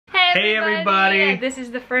Hey everybody! This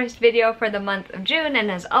is the first video for the month of June, and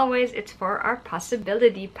as always, it's for our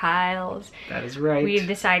possibility piles. That is right. We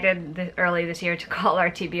decided early this year to call our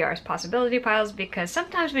TBRs possibility piles because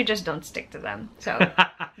sometimes we just don't stick to them. So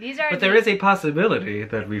these are. But there is a possibility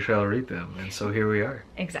that we shall read them, and so here we are.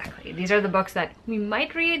 Exactly. These are the books that we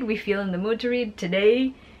might read, we feel in the mood to read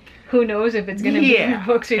today. Who knows if it's gonna be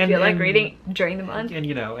books we feel like reading during the month. And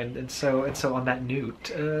you know, and so on that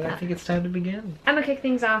note, I think it's time to begin. I'm gonna kick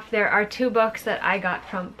things off. There are two books that I got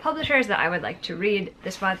from publishers that I would like to read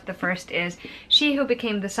this month. The first is She Who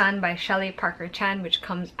Became the Sun by Shelley Parker Chan, which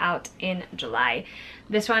comes out in July.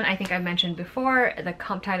 This one I think I've mentioned before. The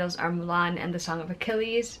comp titles are Mulan and the Song of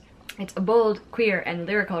Achilles. It's a bold, queer, and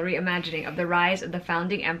lyrical reimagining of the rise of the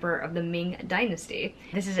founding emperor of the Ming Dynasty.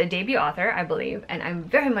 This is a debut author, I believe, and I'm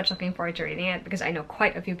very much looking forward to reading it because I know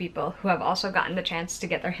quite a few people who have also gotten the chance to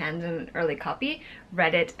get their hands on an early copy,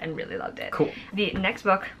 read it, and really loved it. Cool. The next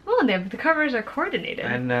book, oh, the covers are coordinated,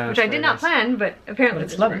 which I did not plan, but apparently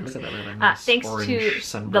it's lovely. Look at that nice thanks to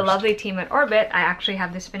sunburst. the lovely team at Orbit, I actually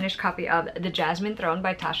have this finished copy of The Jasmine Throne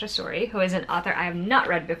by Tasha Suri, who is an author I have not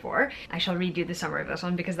read before. I shall read you the summary of this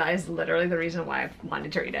one because that is literally the reason why I've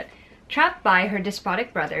wanted to read it. Trapped by her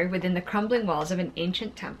despotic brother within the crumbling walls of an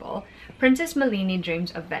ancient temple, Princess Malini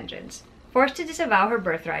dreams of vengeance. Forced to disavow her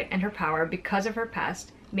birthright and her power because of her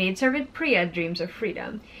past, maidservant Priya dreams of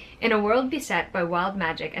freedom. In a world beset by wild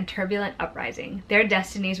magic and turbulent uprising, their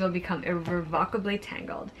destinies will become irrevocably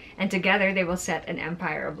tangled, and together they will set an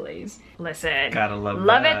empire ablaze. Listen, gotta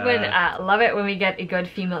love it when we get a good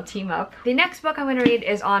female team up. The next book I'm going to read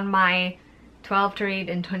is on my 12 to read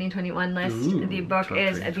in 2021 list. Ooh, the book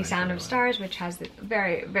is The Sound of Stars, which has this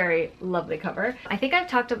very, very lovely cover. I think I've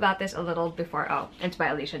talked about this a little before. Oh, it's by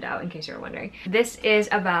Alicia Dow, in case you were wondering. This is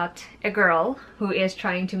about a girl who is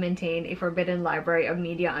trying to maintain a forbidden library of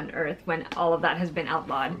media on Earth when all of that has been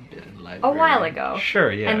outlawed a while ago.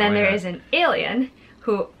 Sure, yeah. And then there is an alien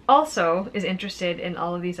who also is interested in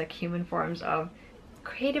all of these like human forms of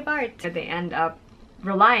creative art. They end up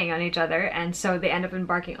relying on each other, and so they end up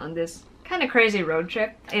embarking on this kind of crazy road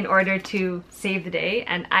trip in order to save the day,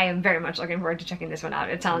 and I am very much looking forward to checking this one out.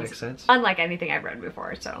 It sounds unlike anything I've read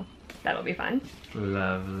before, so that'll be fun.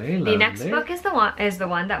 Lovely. The next book is the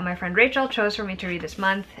one that my friend Rachel chose for me to read this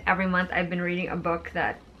month. Every month I've been reading a book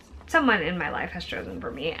that someone in my life has chosen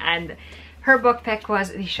for me, and her book pick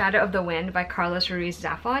was The Shadow of the Wind by Carlos Ruiz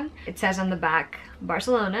Zafón. It says on the back,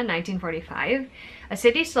 Barcelona, 1945. A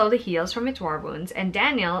city slowly heals from its war wounds, and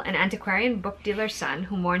Daniel, an antiquarian book dealer's son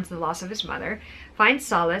who mourns the loss of his mother, finds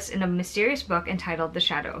solace in a mysterious book entitled The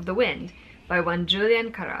Shadow of the Wind by one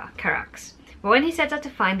Julian Carax. But when he sets out to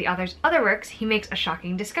find the author's other works, he makes a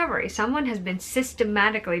shocking discovery. Someone has been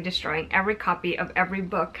systematically destroying every copy of every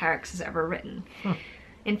book Carax has ever written.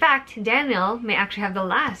 In fact, Daniel may actually have the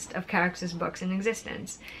last of Carax's books in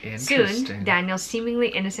existence. Soon, Daniel's seemingly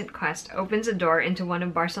innocent quest opens a door into one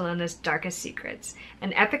of Barcelona's darkest secrets.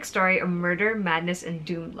 An epic story of murder, madness, and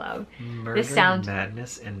doomed love. This sounds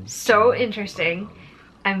so interesting.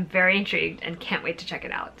 I'm very intrigued and can't wait to check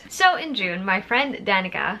it out. So in June, my friend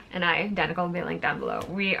Danica and I, Danica will be linked down below,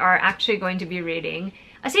 we are actually going to be reading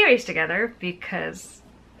a series together because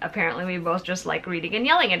apparently we both just like reading and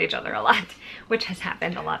yelling at each other a lot, which has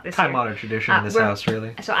happened a lot this year. Time-honored tradition in this house,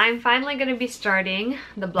 really. So I'm finally going to be starting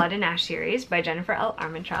the Blood and Ash series by Jennifer L.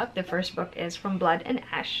 Armentrout. The first book is From Blood and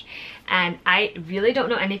Ash, and I really don't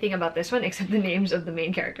know anything about this one except the names of the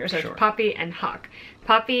main characters. So it's Poppy and Hawk.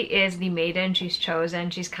 Poppy is the maiden she's chosen.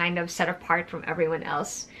 She's kind of set apart from everyone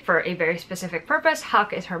else for a very specific purpose.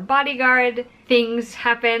 Hawk is her bodyguard. Things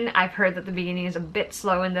happen. I've heard that the beginning is a bit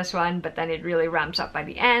slow in this one, but then it really ramps up by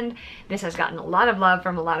the end. This has gotten a lot of love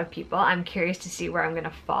from a lot of people. I'm curious to see where I'm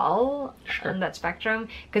gonna fall on that spectrum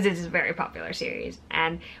because it is a very popular series,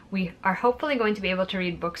 and we are hopefully going to be able to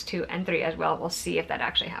read books 2 and 3 as well. We'll see if that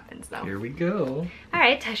actually happens though. Here we go. All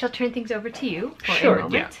right, I shall turn things over to you for a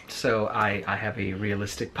moment. Yeah. So I have a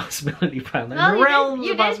realistic possibility pile. Well,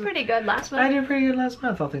 you did pretty good last month. I did pretty good last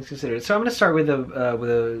month, all things considered. So I'm going to start with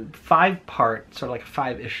a 5-part, sort of like a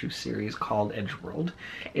 5-issue series called Edgeworld.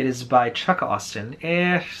 It is by Chuck Austen.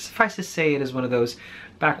 Suffice to say, it is one of those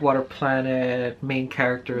backwater planet main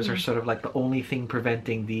characters are sort of like the only thing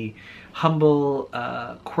preventing the humble,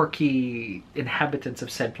 quirky inhabitants of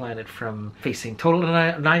said planet from facing total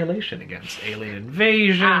annihilation against alien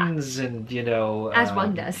invasions and, you know... as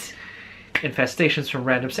one does. Infestations from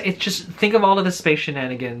random... It's just, think of all of the space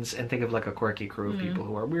shenanigans and think of like a quirky crew of people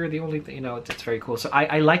who are, we're the only thing, you know, it's very cool. So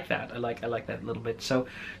I like that. I like that a little bit. So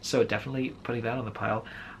definitely putting that on the pile.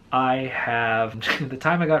 I have The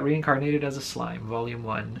Time I Got Reincarnated as a Slime, Volume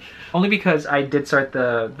 1. Only because I did start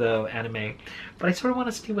the anime, but I sort of want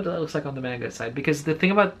to see what it looks like on the manga side. Because the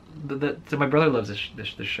thing about so my brother loves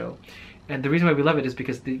this show, and the reason why we love it is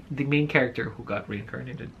because the main character who got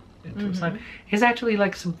reincarnated into a slime is actually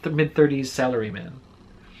like some mid-30s salaryman.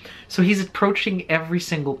 So he's approaching every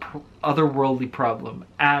single otherworldly problem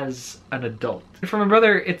as an adult. For my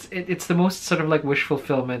brother, it's the most sort of like wish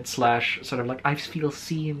fulfillment / sort of like I feel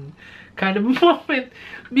seen kind of moment,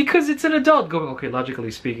 because it's an adult going, okay,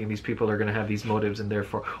 logically speaking, these people are going to have these motives, and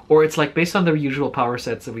therefore, or it's like based on the usual power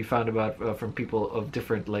sets that we found about from people of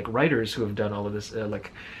different like writers who have done all of this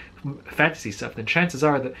like fantasy stuff. Then chances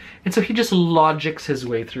are that, and so he just logics his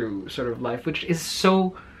way through sort of life, which is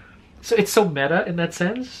so it's so meta in that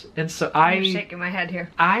sense. And so I'm shaking my head here.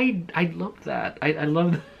 I love that. I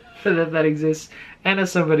love that exists. And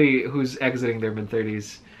as somebody who's exiting their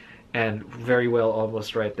mid-30s and very well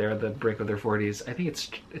almost right there at the brink of their 40s, I think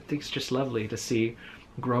it's just lovely to see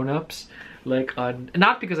grown-ups like on,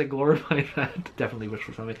 not because I glorify that, definitely wish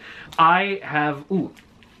fulfillment. I have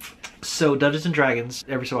so Dungeons and Dragons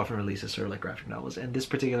every so often releases sort of like graphic novels, and this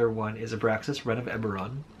particular one is Abraxas, Run of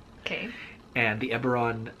Eberron. Okay. And the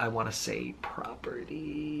Eberron, I want to say,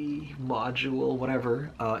 property, module,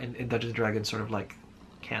 whatever, in Dungeons and Dragons sort of like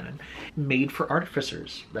canon, made for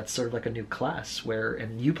artificers. That's sort of like a new class where,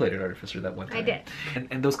 and you played an artificer that one time. I did.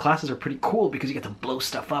 And those classes are pretty cool because you get to blow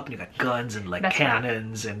stuff up, and you got guns and like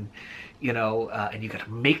cannons and, you know, and you got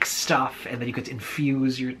to make stuff, and then you get to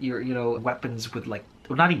infuse your you know, weapons with like,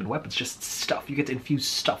 well, not even weapons, just stuff. You get to infuse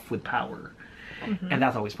stuff with power. And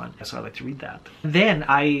that's always fun, so I like to read that. Then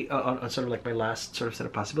I, on sort of like my last sort of set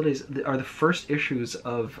of possibilities, are the first issues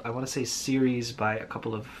of, I want to say, series by a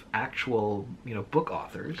couple of actual, you know, book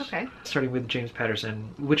authors. Okay. Starting with James Patterson,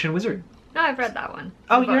 Witch and Wizard. No, I've read that one.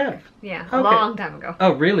 Oh, you have? Yeah, okay. a long time ago.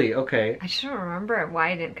 Oh, really? Okay. I just don't remember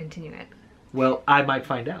why I didn't continue it. Well, I might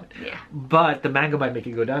find out. Yeah. But the manga might make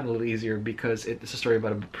it go down a little easier because it's a story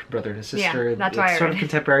about a brother and a sister. Yeah, that's why I read sort of it.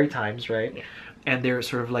 Contemporary times, right? Yeah. And they're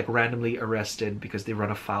sort of like randomly arrested because they run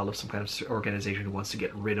afoul of some kind of organization who wants to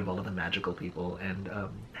get rid of all of the magical people, and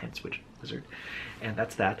hence Witch Wizard. And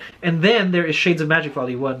that's that. And then there is Shades of Magic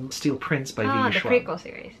Volume 1, Steel Prince by V. The Schwab. prequel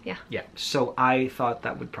series, yeah. Yeah, so I thought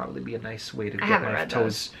that would probably be a nice way to I get haven't my read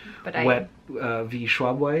toes those, wet V.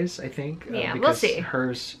 Schwab-wise, I think. Yeah, because we'll see.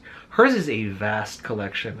 Hers is a vast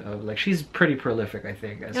collection of, like, she's pretty prolific, I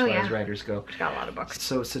think, as far as writers go. She's got a lot of books.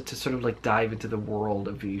 So to sort of like dive into the world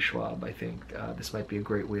of V. Schwab, I think this might be a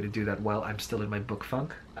great way to do that while I'm still in my book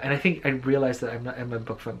funk. And I think I realized that I'm not in my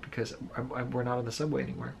book funk because we're not on the subway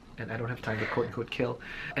anymore, and I don't have time to quote unquote kill.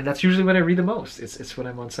 And that's usually when I read the most. It's when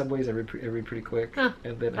I'm on subways. I read pretty quick, and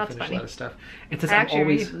then I finish a lot of stuff. And since I I'm actually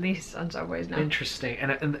always read least on subways now. interesting,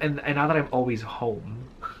 and now that I'm always home.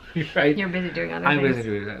 Right? You're busy doing other things. I'm busy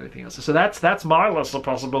doing everything else. So that's my list of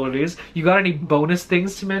possibilities. You got any bonus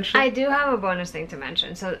things to mention? I do have a bonus thing to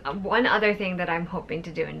mention. So one other thing that I'm hoping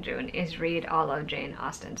to do in June is read all of Jane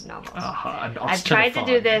Austen's novels. I've tried to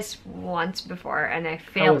do this once before and I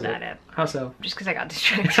failed at it. How so? Just because I got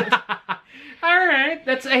distracted. All right,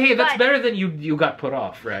 that's better than you got put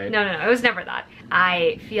off, right? No, it was never that.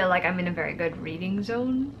 I feel like I'm in a very good reading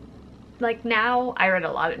zone. Like now, I read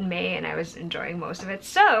a lot in May and I was enjoying most of it,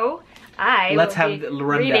 so Let's have the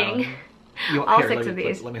rundown. Reading all here, 6 of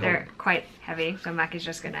these. Let me They're quite heavy, so Maki's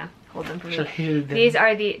just gonna hold them for me. Hold them. These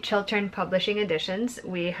are the Chiltern Publishing editions.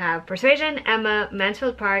 We have Persuasion, Emma,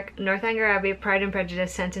 Mansfield Park, Northanger Abbey, Pride and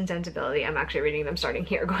Prejudice, Sense and Sensibility. I'm actually reading them starting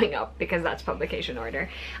here going up because that's publication order.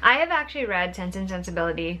 I have actually read Sense and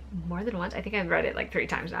Sensibility more than once. I think I've read it like 3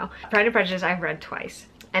 times now. Pride and Prejudice I've read twice.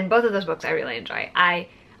 And both of those books I really enjoy.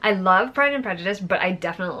 I love Pride and Prejudice, but I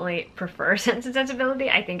definitely prefer Sense and Sensibility.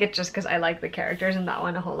 I think it's just because I like the characters in that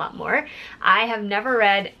one a whole lot more. I have never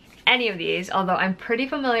read any of these, although I'm pretty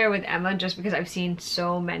familiar with Emma just because I've seen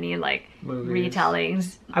so many like movies.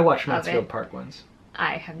 Retellings. I watched Mansfield Park once.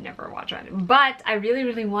 I have never watched it, but I really,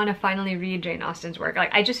 really want to finally read Jane Austen's work.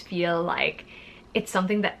 Like, I just feel like it's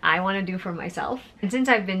something that I want to do for myself. And since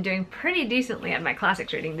I've been doing pretty decently at my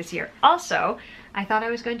classics reading this year also, I thought I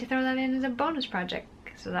was going to throw that in as a bonus project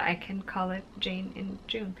so that I can call it Jane in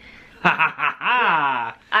June.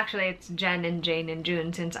 Actually, it's Jen and Jane in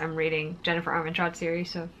June since I'm reading Jennifer Armentrout's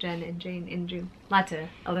series, so Jen and Jane in June. Lots of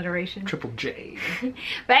alliteration. Triple J.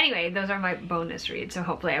 But anyway, those are my bonus reads, so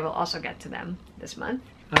hopefully I will also get to them this month.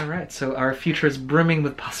 All right, so our future is brimming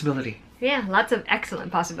with possibility. Yeah, lots of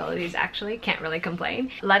excellent possibilities, actually. Can't really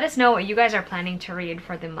complain. Let us know what you guys are planning to read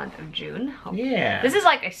for the month of June. Yeah. This is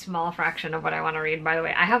like a small fraction of what I want to read, by the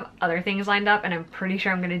way. I have other things lined up, and I'm pretty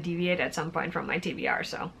sure I'm going to deviate at some point from my TBR,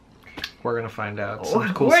 so We're gonna find out.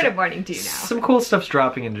 Word of warning to you now. Some cool stuff's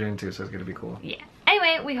dropping in June too, so it's gonna be cool. Yeah.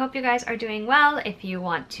 Anyway, we hope you guys are doing well. If you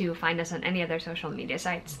want to find us on any other social media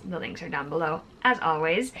sites, the links are down below, as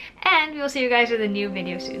always. And we will see you guys with a new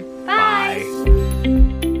video soon. Bye! Bye.